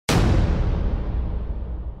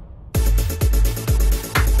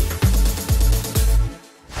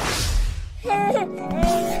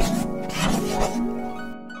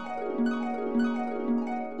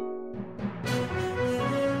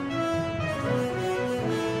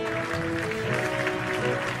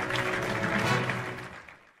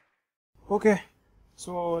Okay,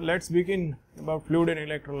 so let's begin about fluid and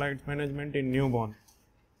electrolytes management in newborn.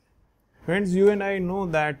 Friends, you and I know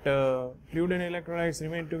that fluid and electrolytes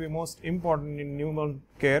remain to be most important in newborn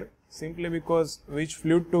care simply because which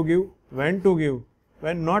fluid to give, when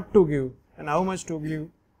not to give and how much to give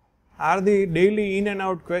are the daily in and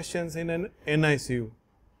out questions in an NICU.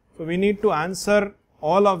 So, we need to answer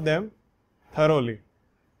all of them thoroughly.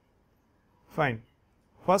 Fine.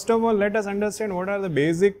 First of all, let us understand what are the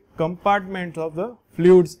basic compartments of the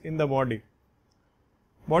fluids in the body.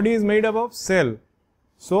 Body is made up of cell.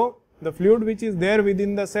 So, the fluid which is there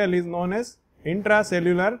within the cell is known as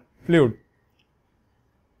intracellular fluid.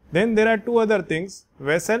 Then there are two other things,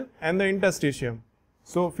 vessel and the interstitium.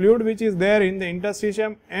 So, fluid which is there in the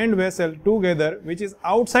interstitium and vessel together which is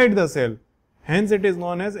outside the cell, hence it is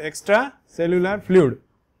known as extracellular fluid.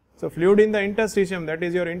 So, fluid in the interstitium, that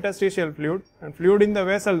is your interstitial fluid, and fluid in the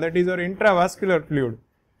vessel, that is your intravascular fluid.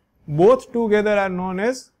 Both together are known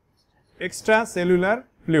as extracellular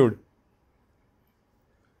fluid.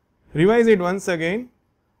 Revise it once again.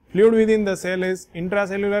 Fluid within the cell is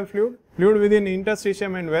intracellular fluid, fluid within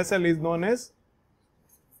interstitium and vessel is known as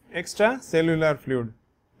extracellular fluid.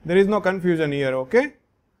 There is no confusion here, okay?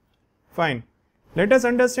 Fine. Let us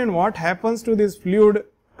understand what happens to these fluid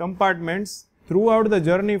compartments throughout the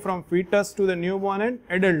journey from fetus to the newborn and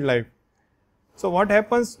adult life. So, what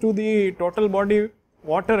happens to the total body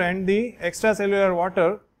water and the extracellular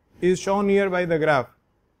water is shown here by the graph.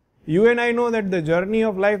 You and I know that the journey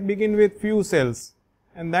of life begins with few cells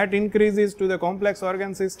and that increases to the complex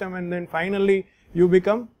organ system, and then finally you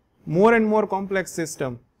become more and more complex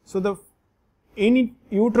system. So, the in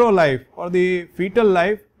utero life or the fetal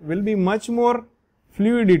life will be much more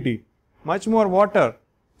fluidity, much more water.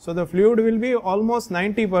 So, the fluid will be almost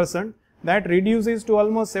 90%, that reduces to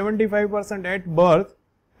almost 75% at birth,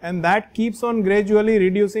 and that keeps on gradually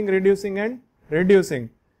reducing and reducing.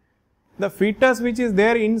 The fetus which is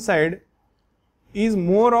there inside is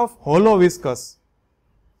more of hollow viscous.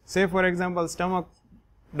 Say for example, stomach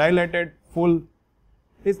dilated, full,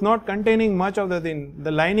 is not containing much of the thing. The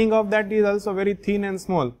lining of that is also very thin and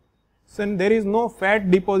small. So, there is no fat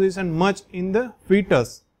deposition much in the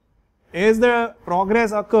fetus. As the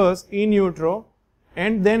progress occurs in utero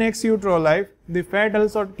and then ex utero life, the fat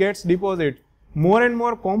also gets deposited. More and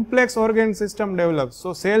more complex organ system develops.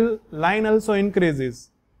 So, cell line also increases.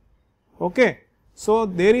 Okay. So,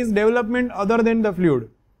 there is development other than the fluid.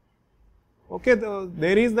 Okay.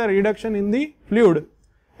 There is the reduction in the fluid,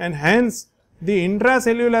 and hence the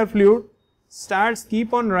intracellular fluid starts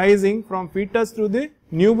keep on rising from fetus to the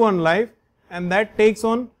newborn life, and that takes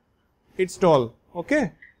on its toll.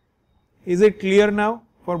 Okay. Is it clear now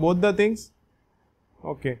for both the things?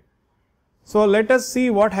 Okay. So, let us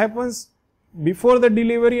see what happens before the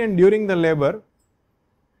delivery and during the labor.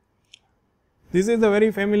 This is the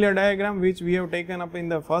very familiar diagram which we have taken up in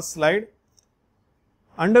the first slide.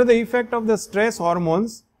 Under the effect of the stress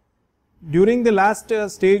hormones, during the last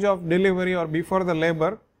stage of delivery or before the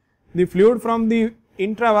labor, the fluid from the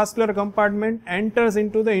intravascular compartment enters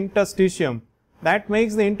into the interstitium. That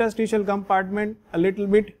makes the interstitial compartment a little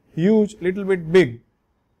bit huge, little bit big.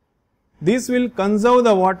 This will conserve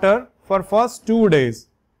the water for first 2 days.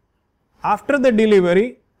 After the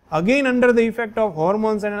delivery, again under the effect of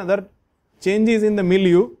hormones and other changes in the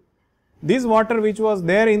milieu, this water which was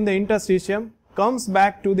there in the interstitium comes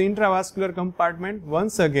back to the intravascular compartment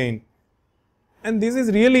once again. And this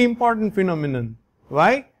is really important phenomenon.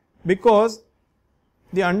 Why? Because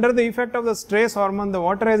under the effect of the stress hormone, the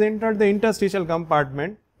water has entered the interstitial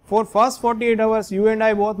compartment. For first 48 hours, you and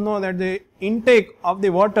I both know that the intake of the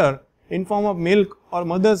water in form of milk or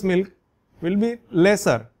mother's milk will be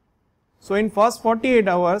lesser. So, in first 48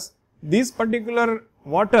 hours, this particular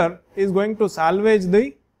water is going to salvage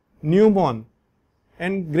the newborn,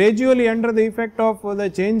 and gradually under the effect of the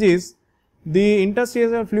changes, the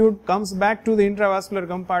interstitial fluid comes back to the intravascular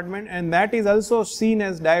compartment, and that is also seen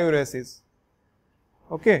as diuresis.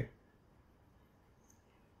 Okay.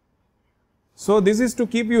 So, this is to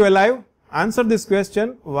keep you alive. Answer this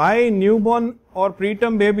question: why newborn or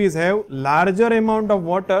preterm babies have larger amount of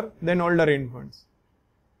water than older infants?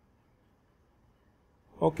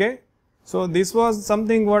 Okay. So, this was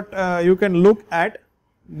something what you can look at.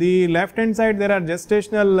 The left hand side there are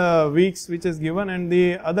gestational weeks which is given, and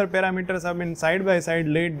the other parameters have been side by side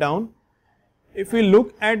laid down. If we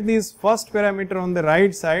look at this first parameter on the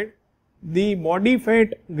right side, the body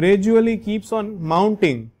fat gradually keeps on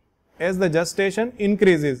mounting as the gestation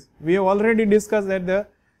increases. We have already discussed that the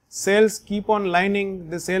cells keep on lining,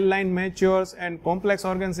 the cell line matures and complex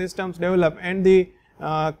organ systems develop, and the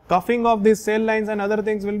cuffing of these cell lines and other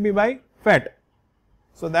things will be by fat.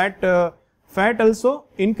 So, that fat also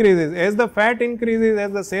increases. As the fat increases,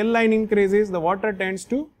 as the cell line increases, the water tends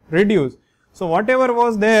to reduce. So whatever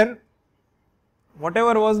was there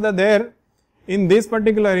in this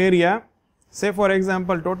particular area, say for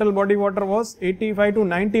example total body water was 85 to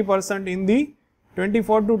 90% in the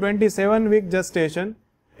 24 to 27 week gestation,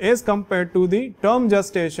 as compared to the term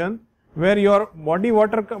gestation where your body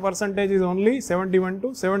water percentage is only 71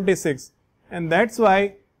 to 76, and that's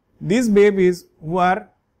why these babies who are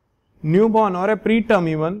newborn or a preterm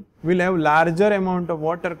even will have larger amount of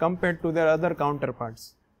water compared to their other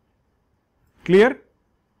counterparts. Clear?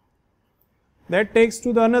 That takes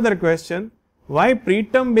to the another question, why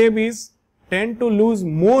preterm babies tend to lose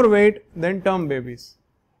more weight than term babies?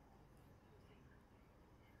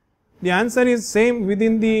 The answer is same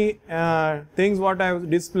within the things what I have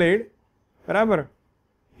displayed. Barabar.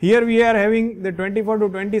 Here we are having the 24 to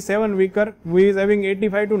 27 weeker who is having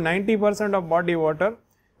 85 to 90% of body water,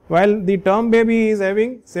 while the term baby is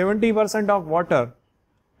having 70% of water.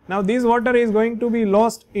 Now this water is going to be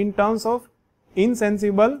lost in terms of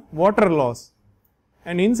insensible water loss,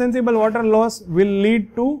 and insensible water loss will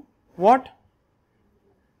lead to what?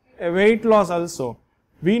 A weight loss also.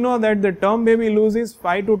 We know that the term baby loses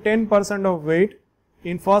 5 to 10% of weight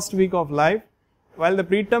in first week of life, while the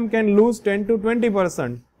preterm can lose 10 to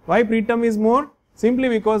 20%. Why preterm is more? Simply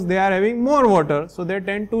because they are having more water, so they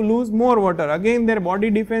tend to lose more water. Again, their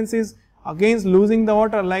body defense is against losing the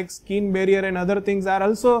water, like skin barrier and other things are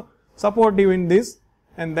also supportive in this,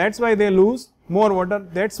 and that's why they lose more water.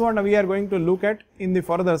 That's what we are going to look at in the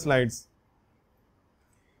further slides.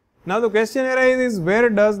 Now the question arises, where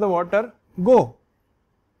does the water go?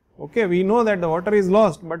 Okay, we know that the water is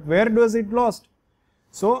lost, but where does it lost?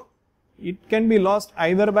 So it can be lost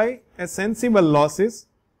either by a sensible losses,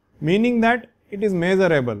 meaning that it is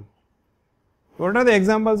measurable. What are the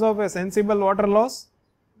examples of a sensible water loss?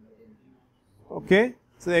 Okay,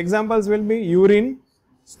 so the examples will be urine,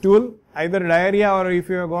 stool, either diarrhea, or if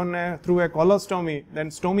you have gone through a colostomy,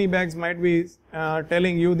 then stomy bags might be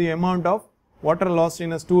telling you the amount of water lost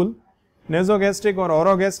in a stool, nasogastric or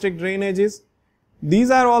orogastric drainages.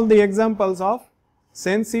 These are all the examples of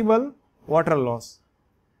sensible water loss.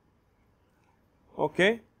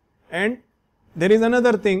 Okay, and there is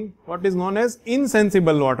another thing what is known as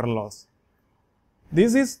insensible water loss.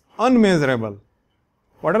 This is unmeasurable.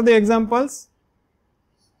 What are the examples?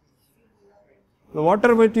 The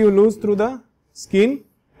water which you lose through the skin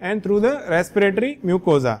and through the respiratory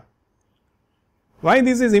mucosa. Why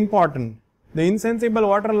this is important? The insensible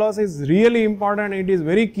water loss is really important. It is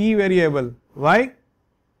very key variable. Why?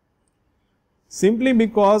 Simply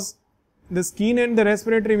because the skin and the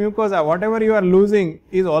respiratory mucosa, whatever you are losing,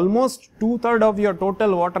 is almost 2/3 of your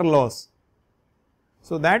total water loss.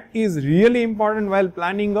 So that is really important while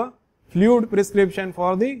planning a fluid prescription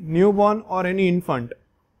for the newborn or any infant.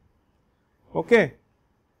 Okay.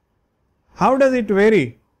 How does it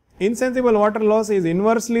vary? Insensible water loss is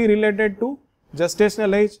inversely related to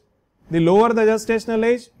gestational age. The lower the gestational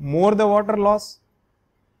age, more the water loss.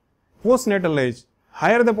 Postnatal age,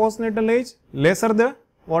 higher the postnatal age, lesser the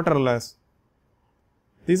water loss.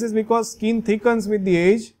 This is because skin thickens with the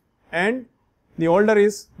age and the older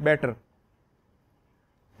is better.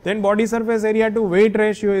 Then body surface area to weight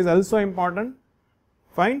ratio is also important.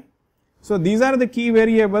 Fine. So these are the key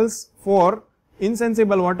variables for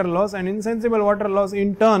insensible water loss, and insensible water loss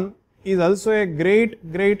in turn is also a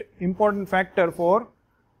great important factor for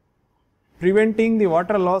preventing the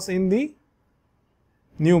water loss in the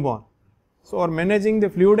newborn. So or managing the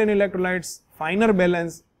fluid and electrolytes finer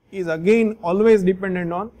balance is again always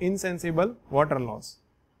dependent on insensible water loss.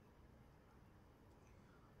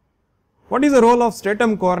 What is the role of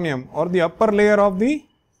stratum corneum or the upper layer of the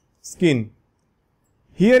skin?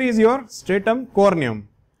 Here is your stratum corneum.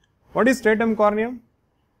 What is stratum corneum?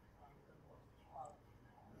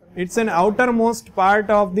 It's an outermost part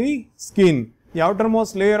of the skin, the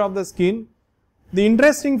outermost layer of the skin. The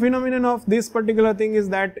interesting phenomenon of this particular thing is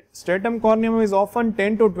that stratum corneum is often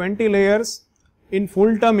 10 to 20 layers in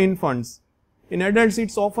full term infants. In adults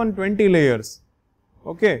it's often 20 layers.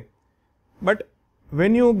 Okay. But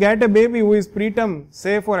when you get a baby who is preterm,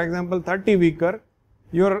 say for example 30 weeker,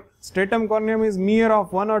 your stratum corneum is mere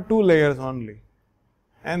of 1 or 2 layers only.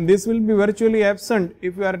 And this will be virtually absent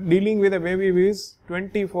if you are dealing with a baby who is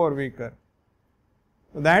 24 weeker.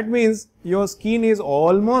 That means your skin is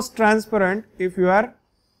almost transparent if you are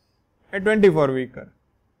a 24 weeker.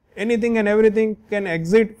 Anything and everything can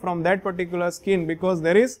exit from that particular skin because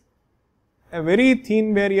there is a very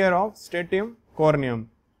thin barrier of stratum corneum.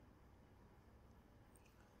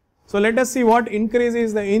 So let us see what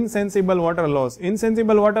increases the insensible water loss.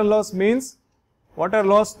 Insensible water loss means water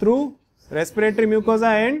loss through respiratory mucosa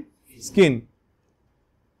and skin.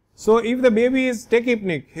 So if the baby is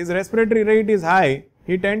tachypnic, his respiratory rate is high,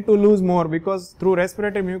 he tends to lose more because through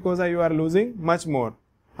respiratory mucosa you are losing much more.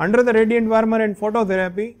 Under the radiant warmer and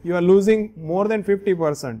phototherapy, you are losing more than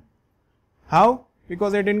 50%. How?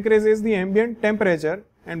 Because it increases the ambient temperature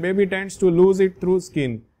and baby tends to lose it through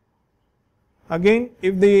skin. Again,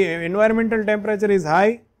 if the environmental temperature is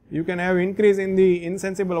high, you can have increase in the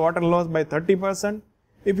insensible water loss by 30%.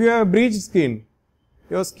 If you have breached skin,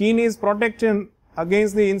 your skin is protection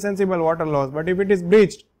against the insensible water loss, but if it is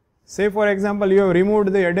breached, say for example you have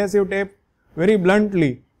removed the adhesive tape very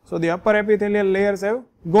bluntly, so the upper epithelial layers have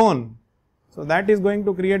gone, so that is going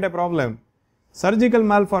to create a problem. Surgical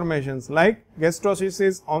malformations like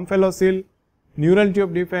gastroschisis, omphalocele, neural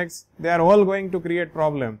tube defects, they are all going to create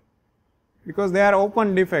problem because they are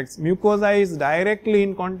open defects. Mucosa is directly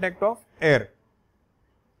in contact of air.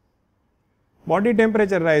 Body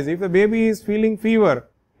temperature rise. If the baby is feeling fever,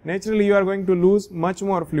 naturally you are going to lose much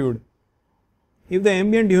more fluid. If the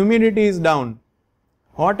ambient humidity is down,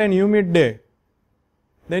 hot and humid day,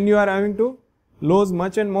 then you are having to lose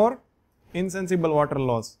much and more insensible water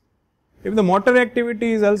loss. If the motor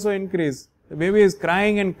activity is also increased, the baby is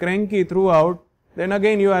crying and cranky throughout, then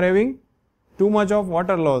again you are having too much of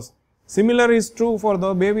water loss. Similar is true for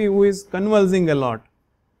the baby who is convulsing a lot.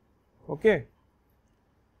 Okay.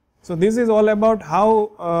 So this is all about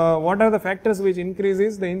how, what are the factors which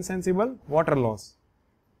increases the insensible water loss.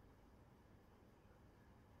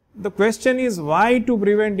 The question is why to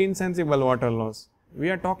prevent insensible water loss. We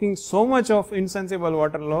are talking so much of insensible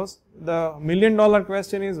water loss. The million-dollar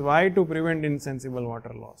question is why to prevent insensible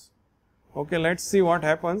water loss. Okay, let's see what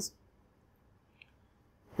happens.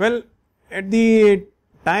 Well, at the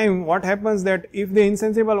time what happens that if the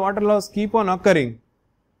insensible water loss keep on occurring,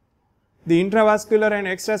 the intravascular and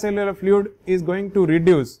extracellular fluid is going to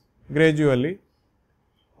reduce gradually.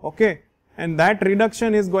 Okay, and that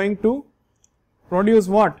reduction is going to produce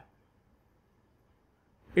what?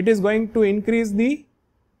 It is going to increase the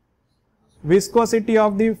viscosity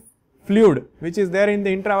of the fluid which is there in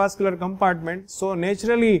the intravascular compartment. So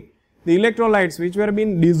naturally the electrolytes which were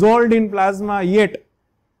being dissolved in plasma yet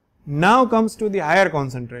now comes to the higher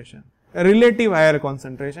concentration, a relative higher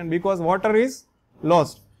concentration, because water is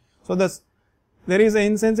lost. So there is an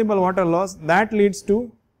insensible water loss that leads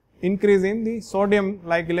to increase in the sodium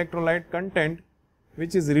like electrolyte content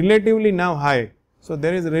which is relatively now high. So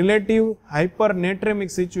there is relative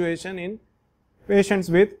hypernatremic situation in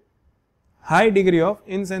patients with high degree of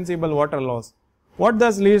insensible water loss. What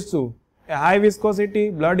thus leads to? A high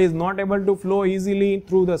viscosity, blood is not able to flow easily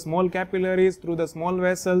through the small capillaries, through the small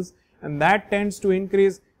vessels, and that tends to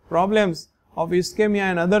increase problems of ischemia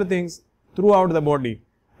and other things throughout the body,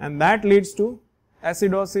 and that leads to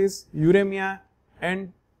acidosis, uremia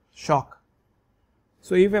and shock.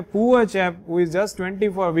 So if a poor chap who is just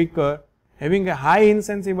 24 weaker having a high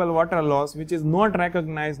insensible water loss which is not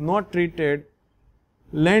recognized, not treated,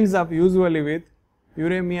 lands up usually with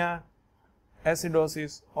uremia,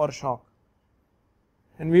 acidosis or shock.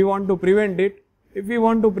 And we want to prevent it. If we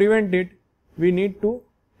want to prevent it, we need to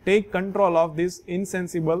take control of this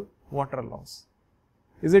insensible water loss.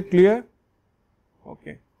 Is it clear?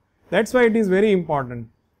 Okay. That's why it is very important.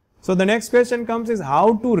 So the next question comes is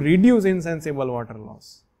how to reduce insensible water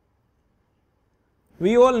loss.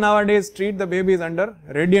 We all nowadays treat the babies under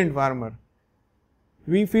radiant warmer.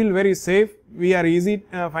 We feel very safe, we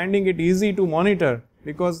are finding it easy to monitor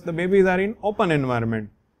because the babies are in open environment.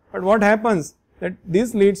 But what happens that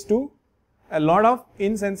this leads to a lot of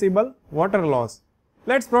insensible water loss.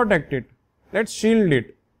 Let's protect it, let's shield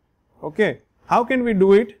it. Okay, how can we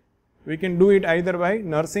do it? We can do it either by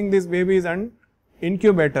nursing these babies in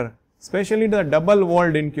incubator, especially the double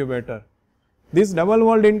walled incubator. These double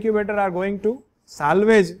walled incubator are going to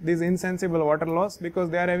salvage this insensible water loss because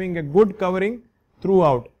they are having a good covering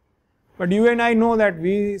throughout. But you and I know that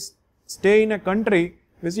we stay in a country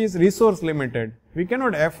which is resource limited. We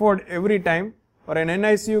cannot afford every time, or an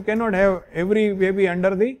NICU cannot have every baby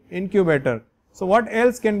under the incubator. So what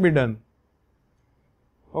else can be done?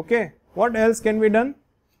 Okay, what else can be done?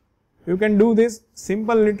 You can do this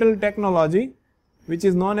simple little technology which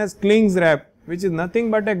is known as clings wrap, which is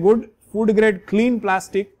nothing but a good food grade clean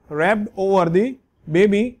plastic wrapped over the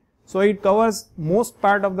baby, so it covers most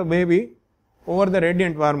part of the baby over the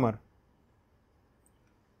radiant warmer.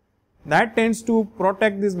 That tends to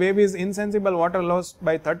protect this baby's insensible water loss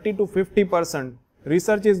by 30 to 50%.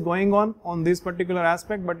 Research is going on this particular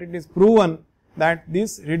aspect, but it is proven that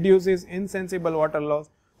this reduces insensible water loss.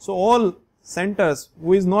 So all centers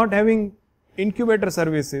who is not having incubator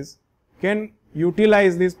services can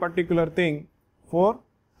utilize this particular thing for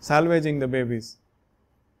salvaging the babies.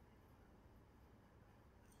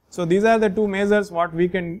 So these are the two measures what we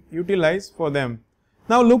can utilize for them.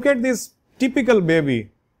 Now look at this typical baby,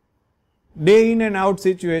 day in and out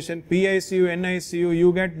situation, PICU, NICU,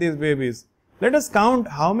 you get these babies. Let us count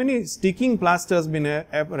how many sticking plasters been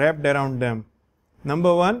wrapped around them.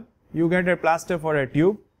 Number 1, you get a plaster for a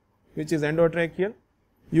tube, which is endotracheal.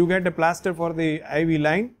 You get a plaster for the IV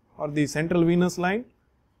line or the central venous line.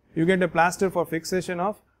 You get a plaster for fixation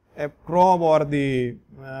of a probe or the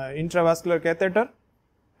intravascular catheter,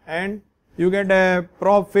 and you get a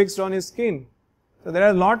probe fixed on his skin. So there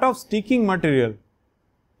are a lot of sticking material.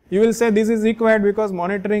 You will say this is required because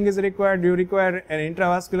monitoring is required, you require an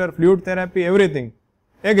intravascular fluid therapy, everything.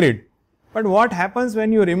 Agreed. But what happens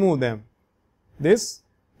when you remove them? This,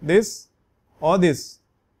 or this?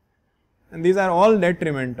 And these are all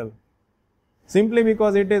detrimental. Simply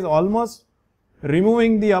because it is almost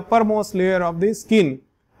removing the uppermost layer of the skin,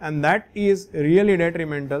 and that is really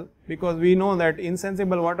detrimental, because we know that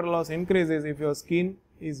insensible water loss increases if your skin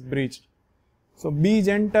is breached. So be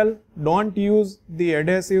gentle, don't use the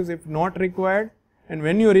adhesives if not required, and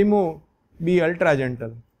when you remove, be ultra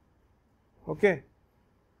gentle. Okay.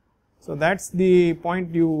 So that's the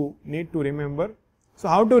point you need to remember. So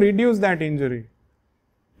how to reduce that injury?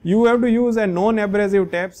 You have to use a non-abrasive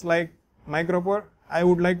tapes like micropore. I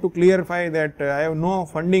would like to clarify that I have no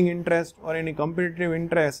funding interest or any competitive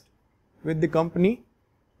interest with the company,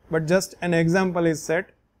 but just an example is set.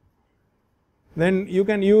 Then you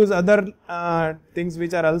can use other things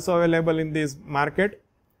which are also available in this market.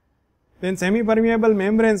 Then semi-permeable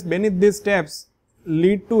membranes beneath these tapes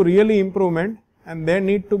lead to really improvement, and they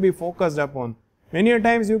need to be focused upon. Many a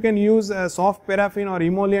times you can use soft paraffin or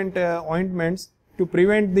emollient ointments to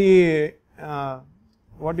prevent the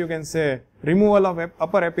what you can say, removal of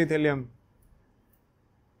upper epithelium.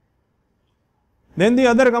 Then the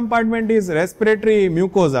other compartment is respiratory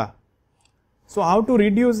mucosa. So how to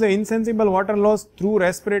reduce the insensible water loss through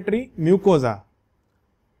respiratory mucosa?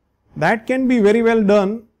 That can be very well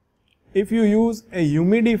done if you use a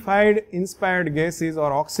humidified inspired gases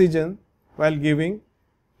or oxygen while giving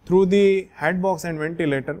through the hat box and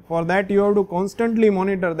ventilator. For that you have to constantly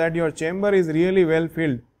monitor that your chamber is really well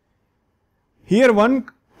filled. Here one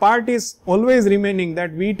part is always remaining,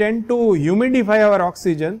 that we tend to humidify our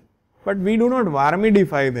oxygen, but we do not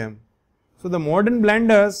warmidify them. So the modern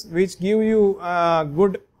blenders which give you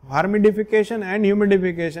good warmidification and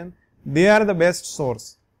humidification, they are the best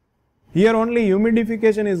source. Here only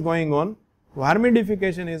humidification is going on,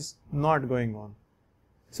 warmidification is not going on.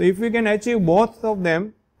 So if we can achieve both of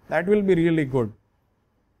them, that will be really good.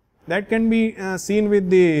 That can be seen with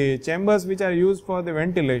the chambers which are used for the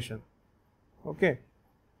ventilation. Okay.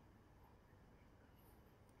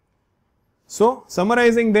 So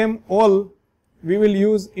summarizing them all, we will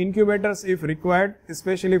use incubators if required,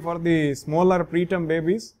 especially for the smaller preterm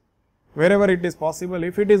babies, wherever it is possible.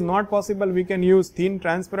 If it is not possible, we can use thin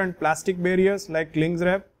transparent plastic barriers like cling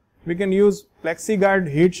wrap. We can use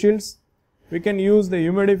plexiguard heat shields. We can use the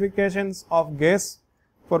humidifications of gas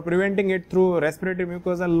for preventing it through respiratory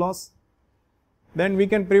mucosal loss. Then we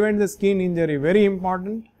can prevent the skin injury, very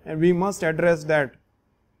important, and we must address that.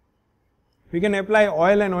 We can apply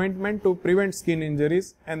oil and ointment to prevent skin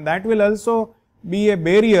injuries, and that will also be a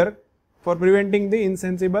barrier for preventing the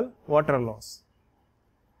insensible water loss.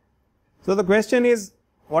 So the question is,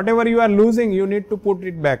 whatever you are losing, you need to put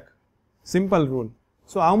it back. Simple rule.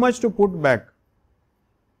 So how much to put back?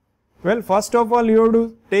 Well, first of all, you have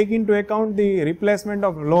to take into account the replacement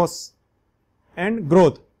of loss and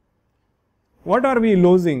growth. What are we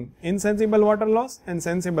losing? Insensible water loss and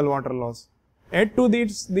sensible water loss. Add to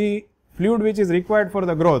this the fluid which is required for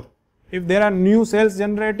the growth. If there are new cells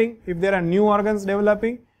generating, if there are new organs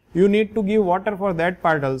developing, you need to give water for that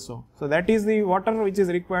part also. So that is the water which is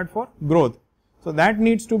required for growth. So that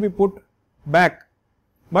needs to be put back.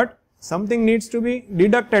 But something needs to be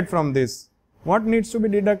deducted from this. What needs to be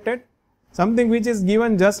deducted? Something which is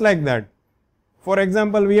given just like that. For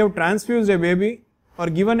example, we have transfused a baby or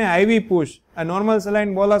given a IV push, a normal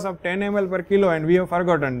saline bolus of 10 ml per kilo, and we have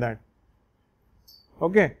forgotten that.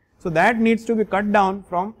 Okay. So that needs to be cut down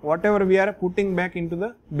from whatever we are putting back into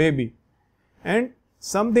the baby. And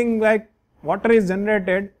something like water is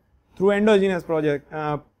generated through endogenous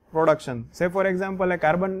production. Say for example, a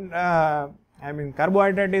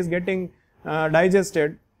carbohydrate is getting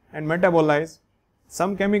digested and metabolized.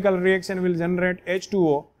 Some chemical reaction will generate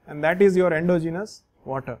H2O, and that is your endogenous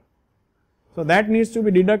water. So that needs to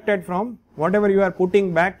be deducted from whatever you are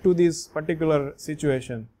putting back to this particular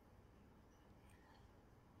situation.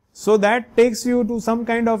 So that takes you to some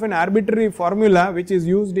kind of an arbitrary formula which is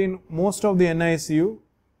used in most of the NICU.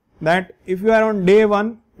 that if you are on day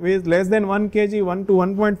 1 with less than 1 kg, 1 to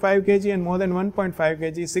 1.5 kg and more than 1.5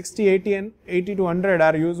 kg, 60, 80 and 80 to 100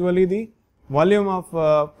 are usually the volume of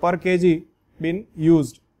per kg been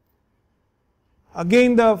used.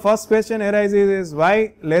 Again the first question arises is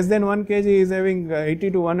why less than 1 kg is having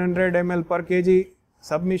 80 to 100 ml per kg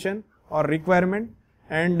submission or requirement,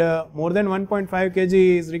 and more than 1.5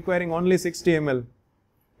 kg is requiring only 60 ml.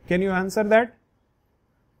 Can you answer that?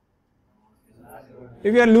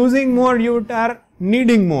 If you are losing more, you are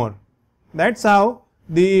needing more. That's how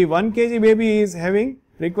the 1 kg baby is having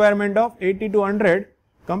requirement of 80 to 100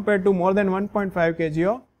 compared to more than 1.5 kg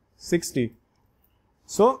of 60.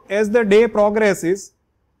 So as the day progresses,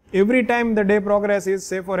 every time the day progresses,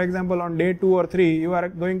 say for example on day 2 or 3, you are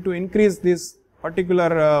going to increase this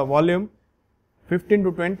particular volume 15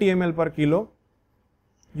 to 20 ml per kilo.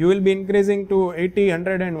 You will be increasing to 80,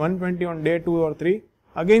 100 and 120 on day 2 or 3.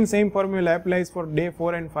 Again same formula applies for day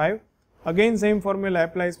 4 and 5. Again same formula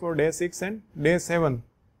applies for day 6 and day 7.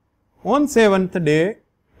 On 7th day,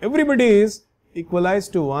 everybody is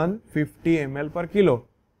equalized to 150 ml per kilo.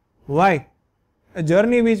 Why? A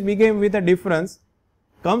journey which began with a difference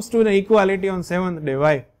comes to the equality on 7th day.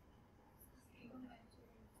 Why?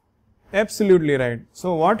 Absolutely right.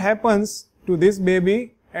 So what happens to this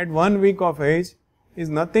baby at 1 week of age is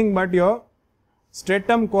nothing but your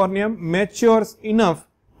stratum corneum matures enough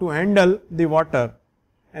to handle the water,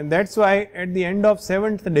 and that's why at the end of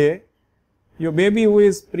 7th day your baby who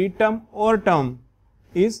is preterm or term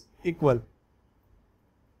is equal.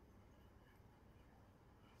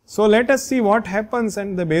 So let us see what happens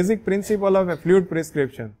and the basic principle of a fluid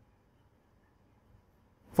prescription.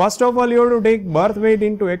 First of all, you have to take birth weight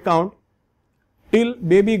into account till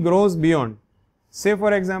baby grows beyond. Say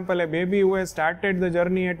for example, a baby who has started the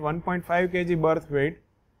journey at 1.5 kg birth weight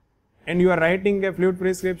and you are writing a fluid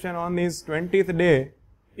prescription on his 20th day,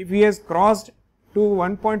 if he has crossed to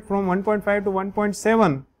from 1.5 to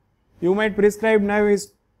 1.7, you might prescribe now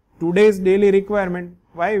his today's daily requirement.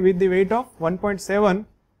 Why? With the weight of 1.7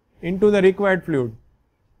 into the required fluid.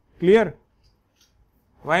 Clear?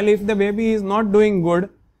 While if the baby is not doing good,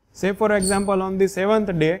 say for example on the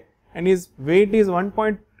 7th day and his weight is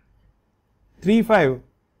 1.35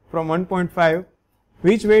 from 1.5,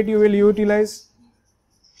 which weight you will utilize?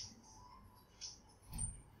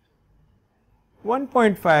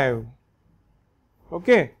 1.5.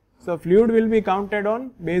 Okay, so fluid will be counted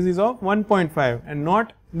on basis of 1.5 and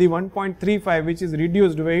not the 1.35 which is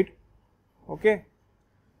reduced weight. Okay,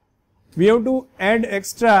 we have to add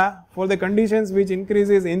extra for the conditions which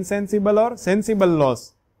increases insensible or sensible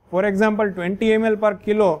loss. For example, 20 ml per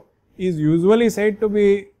kilo is usually said to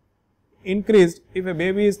be increased if a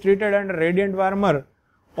baby is treated under radiant warmer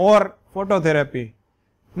or phototherapy.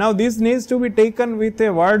 Now this needs to be taken with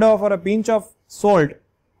a word of or a pinch of salt,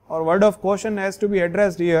 or word of caution has to be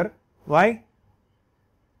addressed here. Why?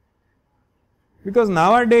 Because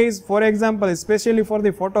nowadays, for example, especially for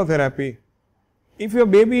the phototherapy, if your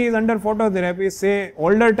baby is under phototherapy, say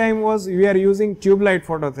older time was we are using tube light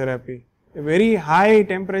phototherapy, a very high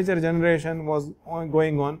temperature generation was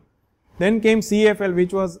going on. Then came CFL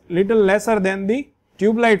which was little lesser than the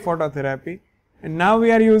tube light phototherapy, and now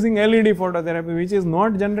we are using LED phototherapy which is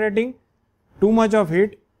not generating too much of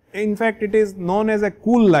heat. In fact, it is known as a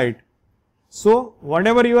cool light. So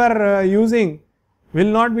whatever you are using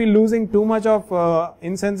will not be losing too much of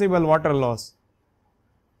insensible water loss.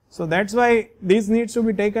 So that's why this needs to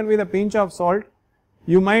be taken with a pinch of salt.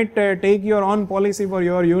 You might take your own policy for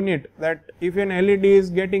your unit that if an LED is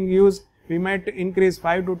getting used, we might increase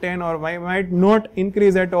 5 to 10 or we might not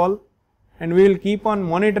increase at all, and we will keep on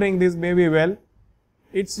monitoring this baby well.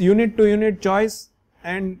 It's unit to unit choice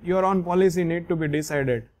and your own policy need to be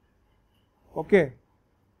decided. Okay.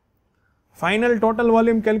 Final total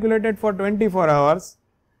volume calculated for 24 hours,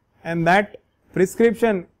 and that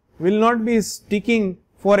prescription will not be sticking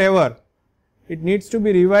forever. It needs to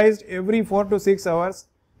be revised every 4 to 6 hours.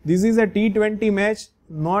 This is a T20 match,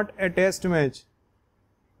 not a test match.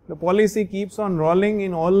 The policy keeps on rolling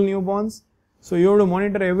in all newborns, so you have to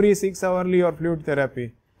monitor every 6 hourly your fluid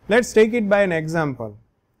therapy. Let's take it by an example.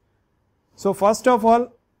 So first of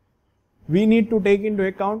all, we need to take into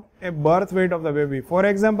account a birth weight of the baby. For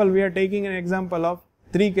example, we are taking an example of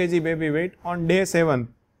 3 kg baby weight on day 7.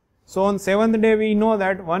 So on 7th day we know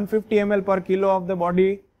that 150 ml per kilo of the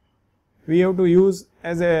body we have to use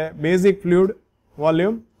as a basic fluid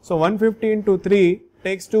volume. So 150 into 3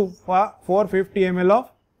 takes to 450 ml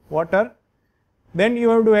of water. Then you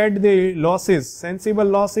have to add the losses, sensible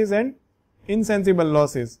losses and insensible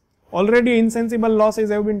losses. Already insensible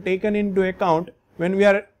losses have been taken into account when we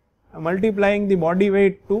are multiplying the body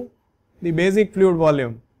weight to the basic fluid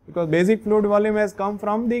volume. because basic fluid volume has come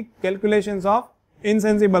from the calculations of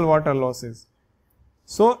insensible water losses.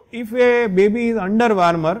 So, if a baby is under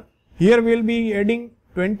warmer, here we will be adding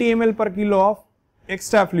 20 ml per kilo of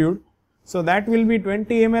extra fluid. So, that will be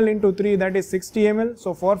 20 ml into 3, that is 60 ml.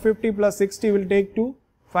 So, 450 plus 60 will take to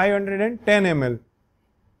 510 ml.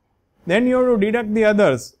 Then you have to deduct the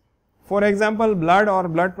others. For example, blood or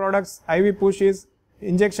blood products, IV pushes,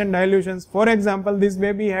 injection dilutions. For example, this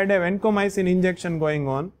baby had a vancomycin injection going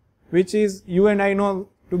on, which is you and I know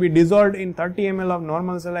to be dissolved in 30 ml of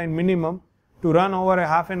normal saline minimum to run over a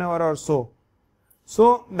half an hour or so.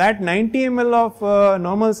 So, that 90 ml of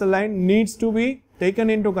normal saline needs to be taken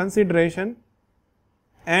into consideration,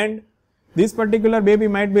 and this particular baby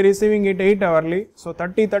might be receiving it 8 hourly. So,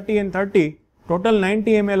 30, 30 and 30, total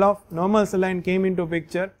 90 ml of normal saline came into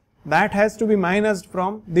picture. That has to be minused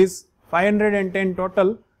from this 510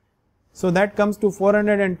 total. So, that comes to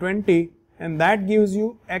 420, and that gives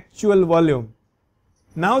you actual volume.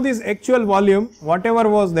 Now, this actual volume, whatever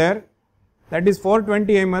was there, that is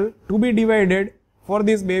 420 ml, to be divided for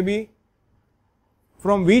this baby,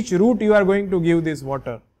 from which route you are going to give this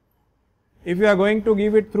water. If you are going to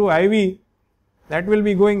give it through IV, that will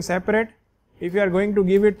be going separate. If you are going to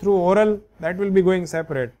give it through oral, that will be going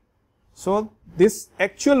separate. So, this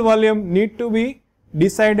actual volume need to be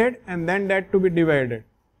decided and then that to be divided.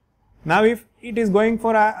 Now, if it is going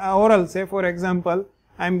for oral, say for example,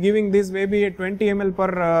 I am giving this baby a 20 ml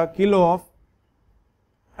per kilo of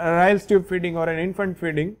Ryle's tube feeding or an infant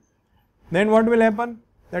feeding, then what will happen?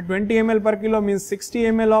 That 20 ml per kilo means 60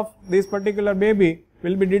 ml of this particular baby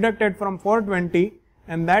will be deducted from 420,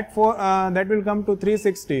 and that will come to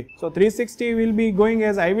 360. So, 360 will be going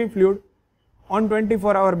as IV fluid on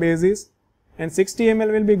 24-hour basis, and 60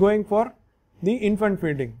 ml will be going for the infant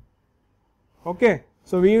feeding. Okay.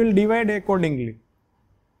 So, we will divide accordingly.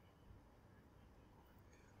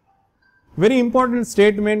 Very important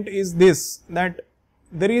statement is this, that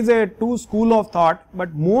there is a two school of thought,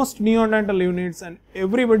 but most neonatal units and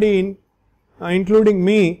everybody including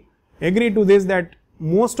me agree to this, that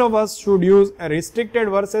most of us should use a restricted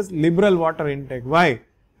versus liberal water intake. Why?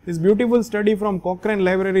 This beautiful study from Cochrane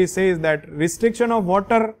Library says that restriction of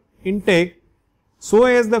water intake so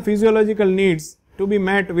as the physiological needs to be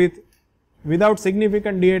met without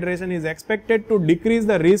significant dehydration is expected to decrease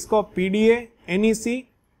the risk of PDA, NEC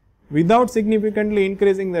without significantly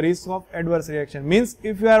increasing the risk of adverse reaction. Means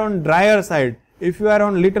if you are on drier side, if you are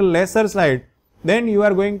on little lesser side, then you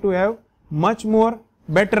are going to have much more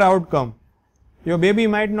better outcome. Your baby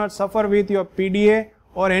might not suffer with your PDA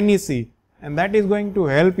or NEC, and that is going to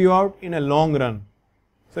help you out in a long run.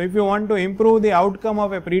 So, if you want to improve the outcome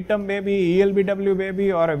of a preterm baby, ELBW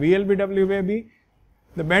baby or a VLBW baby,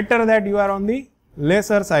 the better that you are on the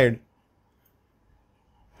lesser side.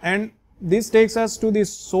 And this takes us to the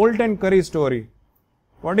salt and curry story.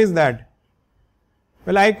 What is that?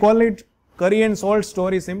 Well, I call it curry and salt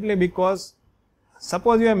story simply because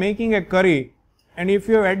suppose you are making a curry, and if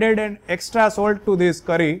you have added an extra salt to this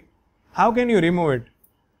curry, how can you remove it?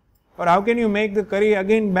 Or how can you make the curry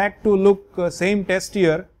again back to look same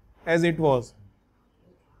tastier as it was?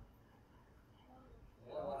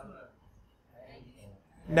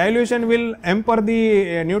 Dilution will hamper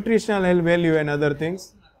the nutritional value and other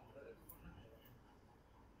things.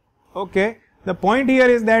 Okay. The point here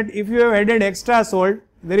is that if you have added extra salt,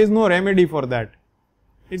 there is no remedy for that.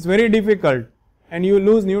 It's very difficult and you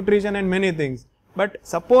lose nutrition and many things. But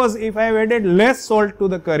suppose if I have added less salt to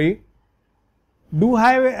the curry, do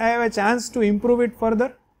I have a chance to improve it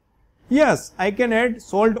further? Yes, I can add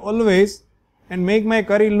salt always and make my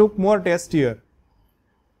curry look more tastier.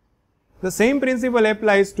 The same principle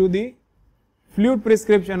applies to the fluid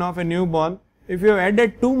prescription of a newborn. If you have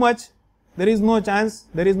added too much, there is no chance,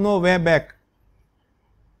 there is no way back.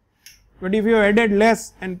 But if you have added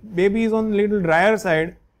less and baby is on little drier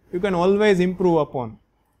side, you can always improve upon.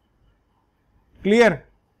 Clear?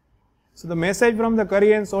 So, the message from the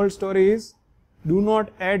curry and salt story is, do not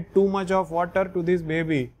add too much of water to this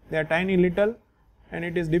baby. They are tiny little and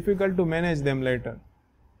it is difficult to manage them later.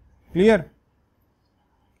 Clear?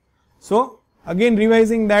 So, again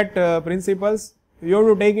revising that principles, you have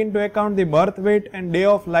to take into account the birth weight and day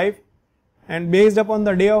of life, and based upon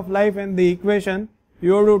the day of life and the equation,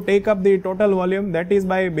 you have to take up the total volume, that is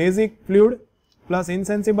by basic fluid plus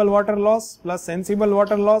insensible water loss plus sensible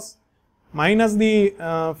water loss minus the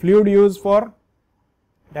fluid used for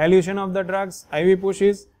dilution of the drugs, IV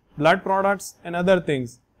pushes, blood products and other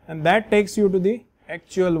things, and that takes you to the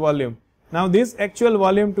actual volume. Now, this actual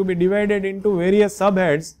volume to be divided into various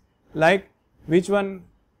subheads, like which one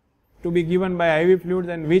to be given by IV fluids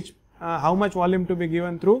and which how much volume to be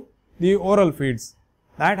given through the oral feeds.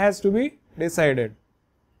 That has to be decided.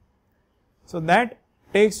 So that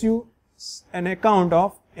takes you an account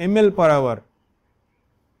of ml per hour.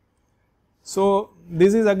 So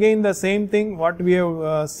this is again the same thing what we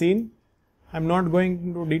have seen. I am not going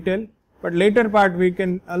into detail, but later part we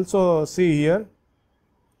can also see here.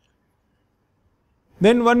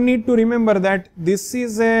 Then one need to remember that this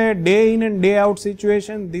is a day in and day out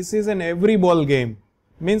situation. This is an every ball game.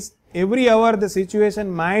 Means every hour the situation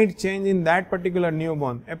might change in that particular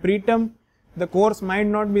newborn. A preterm, the course might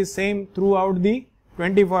not be same throughout the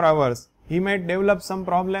 24 hours. He might develop some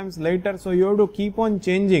problems later, so you have to keep on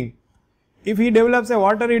changing. If he develops a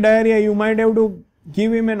watery diarrhea, you might have to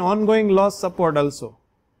give him an ongoing loss support also,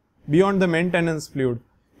 beyond the maintenance fluid.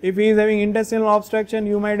 If he is having intestinal obstruction,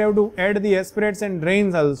 you might have to add the aspirates and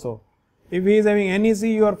drains also. If he is having NEC,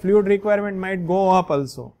 your fluid requirement might go up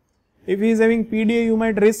also. If he is having PDA, you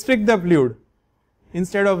might restrict the fluid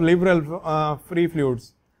instead of liberal free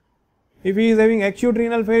fluids. If he is having acute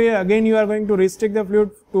renal failure, again you are going to restrict the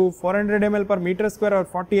fluid to 400 ml per meter square or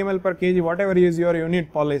 40 ml per kg, whatever is your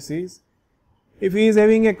unit policies. If he is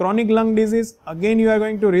having a chronic lung disease, again you are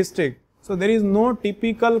going to restrict. So there is no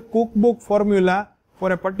typical cookbook formula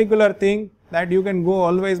for a particular thing that you can go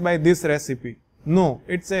always by this recipe. No,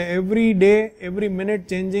 it's a every day, every minute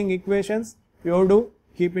changing equations you have to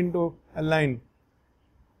keep into a line.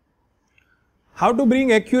 How to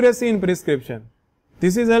bring accuracy in prescription?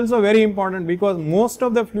 This is also very important because most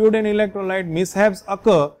of the fluid and electrolyte mishaps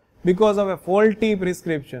occur because of a faulty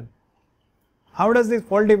prescription. How does this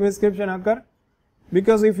faulty prescription occur?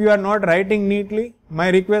 Because if you are not writing neatly, my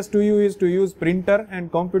request to you is to use printer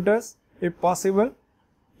and computers if possible.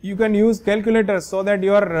 You can use calculators so that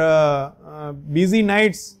your busy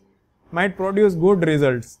nights might produce good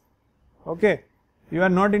results. Okay, you are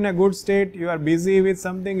not in a good state, you are busy with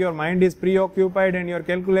something, your mind is preoccupied and your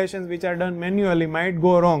calculations which are done manually might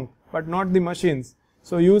go wrong, but not the machines.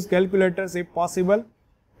 So use calculators if possible.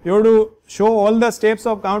 You have to show all the steps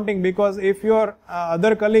of counting, because if your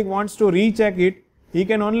other colleague wants to recheck it, he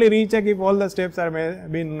can only recheck if all the steps are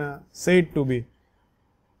been said to be.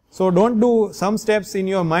 So don't do some steps in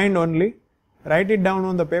your mind only, write it down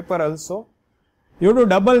on the paper also. You have to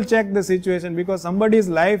double check the situation because somebody's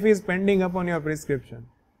life is pending upon your prescription.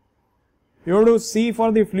 You have to see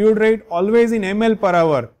for the fluid rate always in ml per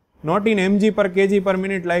hour, not in mg per kg per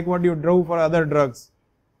minute like what you drew for other drugs.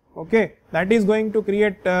 Okay, that is going to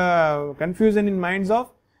create confusion in minds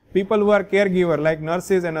of people who are caregiver like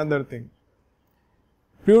nurses and other things.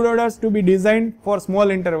 Fluid orders to be designed for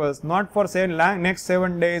small intervals, not for say next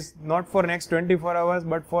 7 days, not for next 24 hours,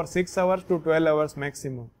 but for 6 hours to 12 hours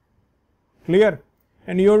maximum. Clear?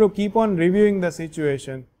 And you have to keep on reviewing the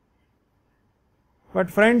situation.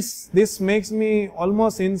 But friends, this makes me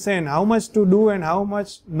almost insane, how much to do and how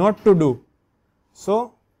much not to do.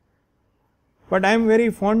 So, but I am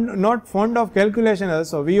very not fond of calculation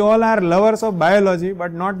also. We all are lovers of biology,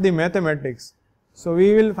 but not the mathematics. So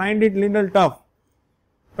we will find it little tough.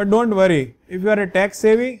 But don't worry, if you are a tech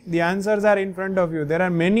savvy, the answers are in front of you. There are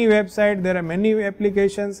many websites, there are many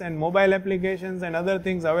applications and mobile applications and other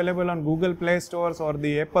things available on Google Play Stores or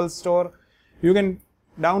the Apple Store. You can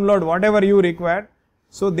download whatever you require.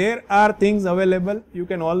 So there are things available, you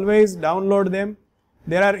can always download them.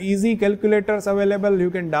 There are easy calculators available, you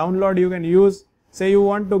can download, you can use. Say you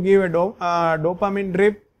want to give a dopamine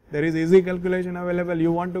drip, there is easy calculation available.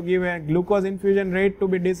 You want to give a glucose infusion rate to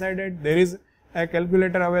be decided, there is a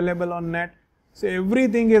calculator available on net. So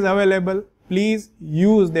everything is available. Please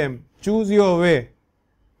use them. Choose your way,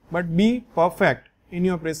 but be perfect in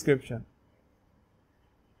your prescription.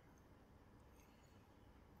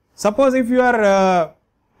 Suppose if you are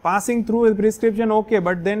passing through a prescription, okay,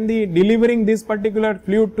 but then the delivering this particular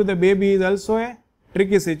fluid to the baby is also a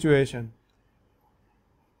tricky situation.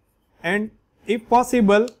 And if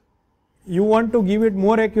possible, you want to give it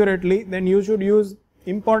more accurately, then you should use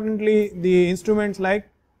importantly the instruments like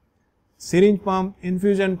syringe pump,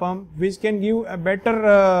 infusion pump, which can give a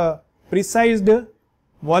better precised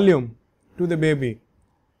volume to the baby.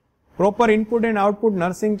 Proper input and output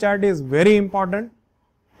nursing chart is very important.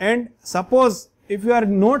 And suppose if you are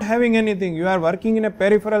not having anything, you are working in a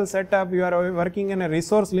peripheral setup, you are working in a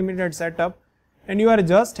resource limited setup, and you are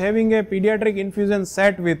just having a pediatric infusion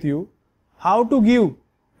set with you, how to give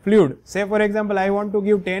fluid. Say for example, I want to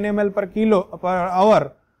give 10 ml per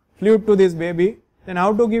hour fluid to this baby, then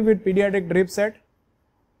how to give it pediatric drip set?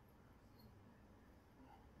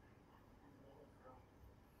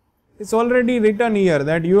 It's already written here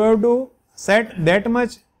that you have to set that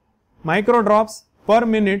much micro drops per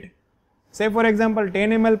minute. Say for example 10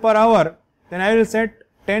 ml per hour, then I will set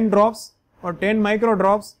 10 drops or 10 micro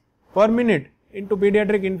drops per minute into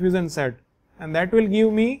pediatric infusion set, and that will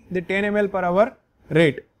give me the 10 ml per hour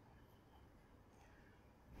rate.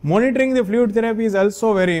 Monitoring the fluid therapy is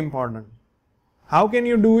also very important. How can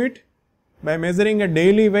you do it? By measuring a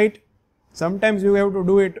daily weight. Sometimes you have to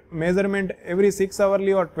do it measurement every 6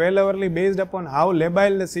 hourly or 12 hourly based upon how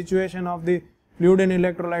labile the situation of the fluid and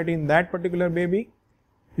electrolyte in that particular baby.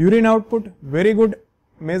 Urine output, very good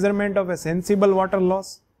measurement of a sensible water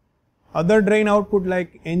loss. Other drain output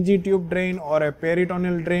like NG tube drain or a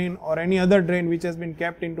peritoneal drain or any other drain which has been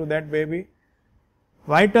kept into that baby.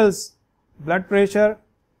 Vitals, blood pressure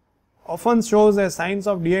often shows as signs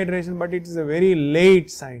of dehydration, but it is a very late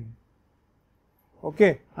sign.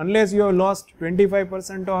 Okay, unless you have lost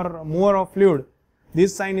 25% or more of fluid,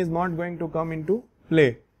 this sign is not going to come into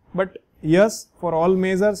play. But yes, for all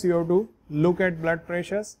measures you have to look at blood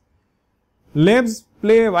pressures. Labs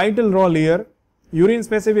play a vital role here. Urine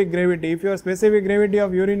specific gravity. If your specific gravity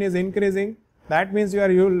of urine is increasing, that means you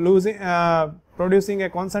are producing a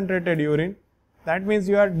concentrated urine. That means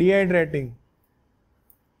you are dehydrating.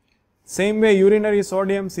 Same way, urinary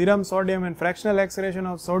sodium, serum sodium and fractional excretion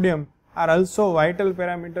of sodium are also vital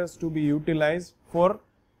parameters to be utilized for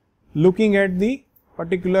looking at the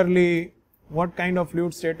particularly what kind of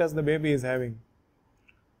fluid status the baby is having.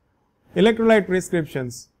 Electrolyte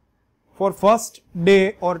prescriptions. For first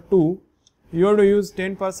day or two, you have to use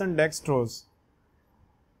 10% dextrose.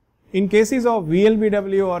 In cases of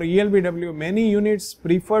VLBW or ELBW, many units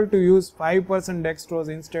prefer to use 5% dextrose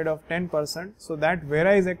instead of 10%. So that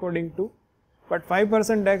varies according to, but 5%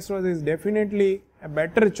 dextrose is definitely a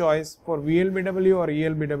better choice for VLBW or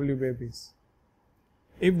ELBW babies.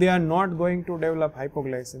 If they are not going to develop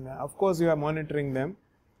hypoglycemia, of course you are monitoring them.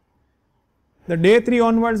 The day 3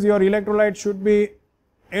 onwards, your electrolyte should be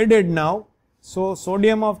added now. So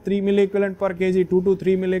sodium of 3 milliequivalent per kg, 2 to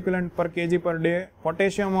 3 milliequivalent per kg per day,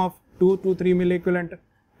 potassium of 2 to 3 milliequivalent,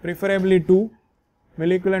 preferably 2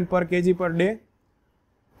 milliequivalent per kg per day.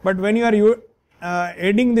 But when you are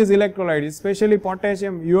adding this electrolyte, especially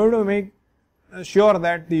potassium, you have to make sure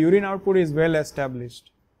that the urine output is well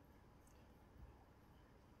established.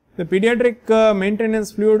 The pediatric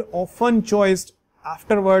maintenance fluid often choiced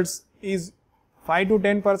afterwards is 5 to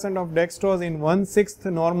 10% of dextrose in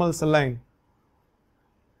 1/6 normal saline.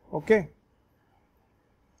 Okay.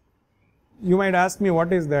 You might ask me,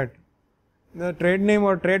 what is that? The trade name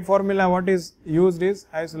or trade formula what is used is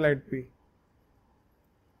Isolite P.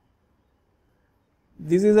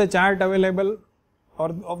 This is a chart available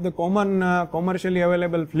of the common commercially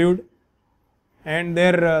available fluid and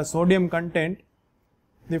their sodium content.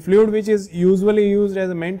 The fluid which is usually used as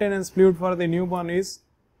a maintenance fluid for the newborn is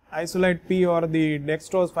Isolite P or the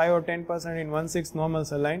dextrose 5 or 10% in 1/6 normal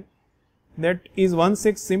saline. That is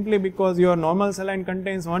 1/6 simply because your normal saline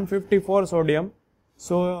contains 154 sodium.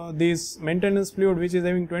 So this maintenance fluid which is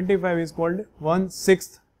having 25 is called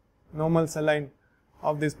 1/6 normal saline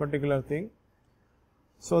of this particular thing.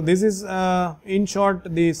 So this is in short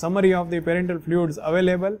the summary of the parental fluids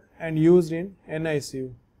available and used in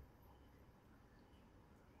NICU.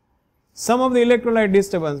 Some of the electrolyte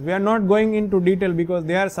disturbance, we are not going into detail because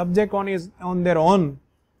they are subject on their own,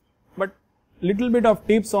 but little bit of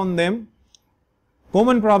tips on them.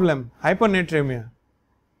 Common problem, hypernatremia.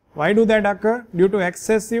 Why do that occur? Due to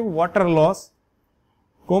excessive water loss,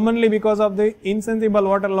 commonly because of the insensible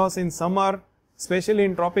water loss in summer, especially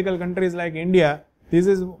in tropical countries like India. This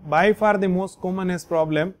is by far the most commonest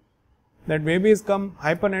problem, that babies come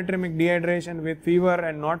hypernatremic dehydration with fever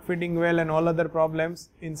and not feeding well and all other problems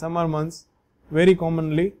in summer months very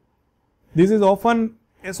commonly. This is often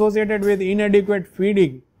associated with inadequate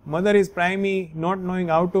feeding. Mother is primey, not knowing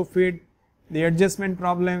how to feed, the adjustment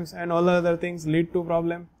problems and all other things lead to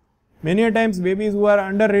problem. Many a times babies who are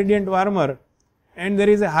under radiant warmer and there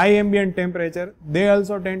is a high ambient temperature, they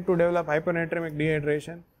also tend to develop hypernatremic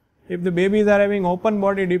dehydration. If the babies are having open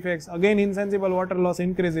body defects, again insensible water loss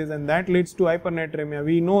increases and that leads to hypernatremia.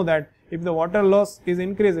 We know that if the water loss is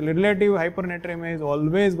increased, relative hypernatremia is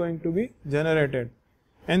always going to be generated.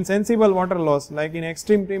 And sensible water loss, like in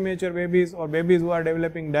extreme premature babies or babies who are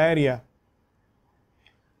developing diarrhea.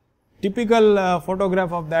 Typical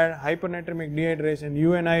photograph of that hypernatremic dehydration,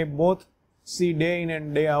 you and I both see day in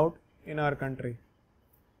and day out in our country.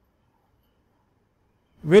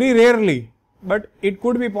 Very rarely, but it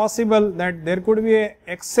could be possible that there could be an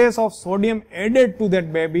excess of sodium added to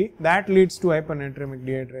that baby that leads to hypernatremic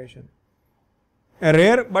dehydration. A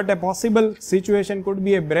rare but a possible situation could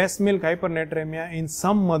be a breast milk hypernatremia in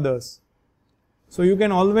some mothers. So you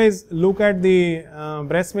can always look at the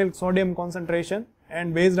breast milk sodium concentration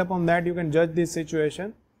and based upon that you can judge this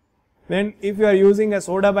situation. Then if you are using a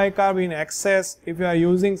soda bicarb in excess, if you are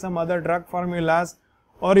using some other drug formulas,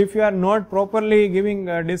 or if you are not properly giving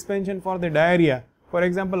dispensation for the diarrhea, for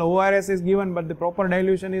example ORS is given but the proper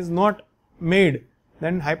dilution is not made,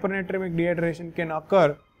 then hypernatremic dehydration can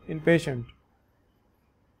occur in patient.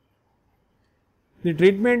 The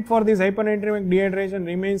treatment for this hypernatremic dehydration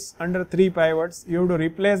remains under 3 pivots. You have to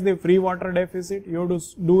replace the free water deficit, you have to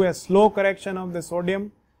do a slow correction of the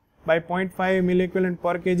sodium by 0.5 milliequivalent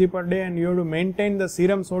per kg per day, and you have to maintain the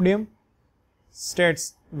serum sodium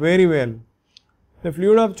states very well. The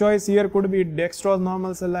fluid of choice here could be dextrose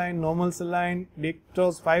normal saline,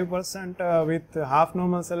 dextrose 5% with half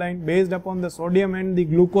normal saline based upon the sodium and the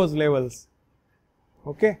glucose levels.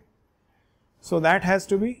 Okay. So that has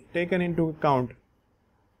to be taken into account.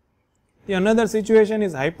 The another situation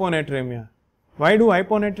is hyponatremia. Why do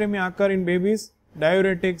hyponatremia occur in babies?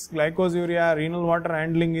 Diuretics, glycosuria, renal water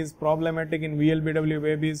handling is problematic in VLBW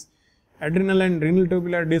babies. Adrenal and renal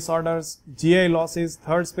tubular disorders, GI losses,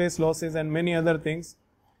 third space losses, and many other things.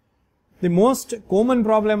 The most common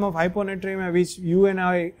problem of hyponatremia which you and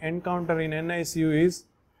I encounter in NICU is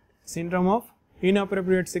syndrome of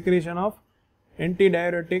inappropriate secretion of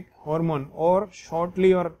antidiuretic hormone, or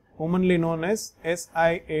shortly or commonly known as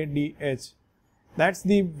SIADH. That's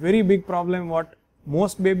the very big problem what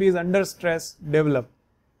most babies under stress develop.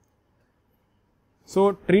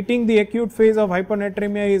 So treating the acute phase of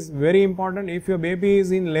hyponatremia is very important. If your baby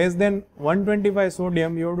is in less than 125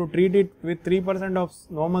 sodium, you have to treat it with 3% of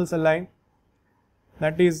normal saline,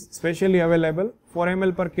 that is specially available, 4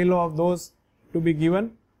 ml per kilo of those to be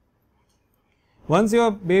given. Once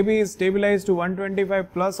your baby is stabilized to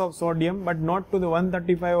 125 plus of sodium but not to the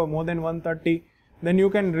 135 or more than 130, then you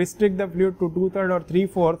can restrict the fluid to 2/3 or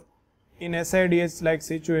 3/4 in SIDH like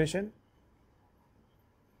situation.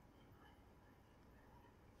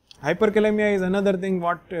 Hyperkalemia is another thing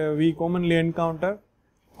what we commonly encounter,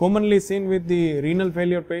 commonly seen with the renal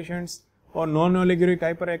failure patients, or non-oliguric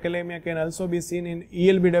hyperkalemia can also be seen in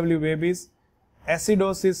ELBW babies.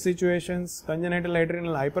 Acidosis situations, congenital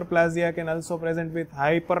adrenal hyperplasia can also present with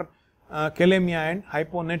hyperkalemia and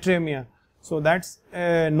hyponatremia. So that's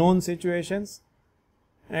known situations.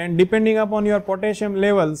 And depending upon your potassium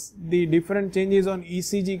levels, the different changes on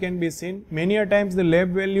ECG can be seen. Many a times the lab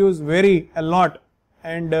values vary a lot,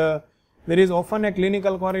 and there is often a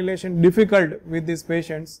clinical correlation difficult with these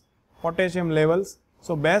patients' potassium levels.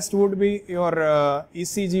 So best would be your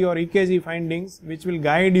ECG or EKG findings, which will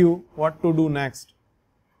guide you what to do next.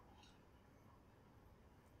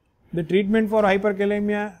 The treatment for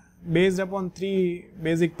hyperkalemia based upon 3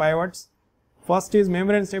 basic pivots. First is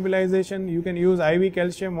membrane stabilization. You can use IV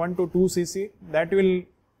calcium 1 to 2 cc. That will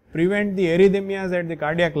prevent the arrhythmias at the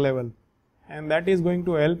cardiac level, and that is going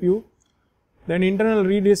to help you. Then internal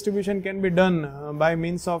redistribution can be done by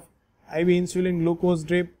means of IV insulin glucose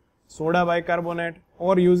drip, soda bicarbonate,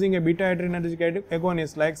 or using a beta adrenergic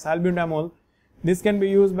agonist like salbutamol. This can be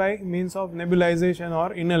used by means of nebulization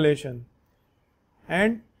or inhalation.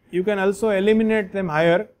 And you can also eliminate them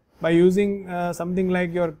higher by using something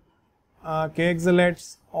like your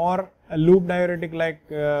Kxalates or a loop diuretic like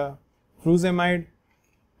furosemide.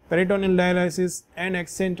 Peritoneal dialysis and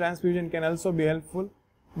exchange transfusion can also be helpful,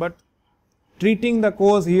 but treating the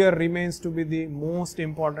cause here remains to be the most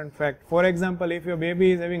important fact. For example, if your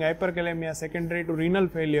baby is having hyperkalemia secondary to renal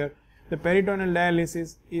failure, the peritoneal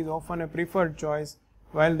dialysis is often a preferred choice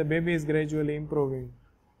while the baby is gradually improving.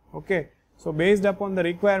 Okay, so based upon the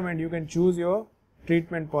requirement, you can choose your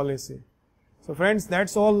treatment policy. So friends,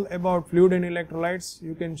 that's all about fluid and electrolytes.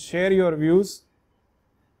 You can share your views,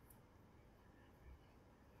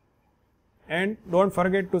 and don't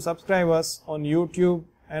forget to subscribe us on YouTube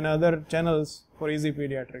and other channels for Easy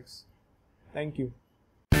Pediatrics. Thank you.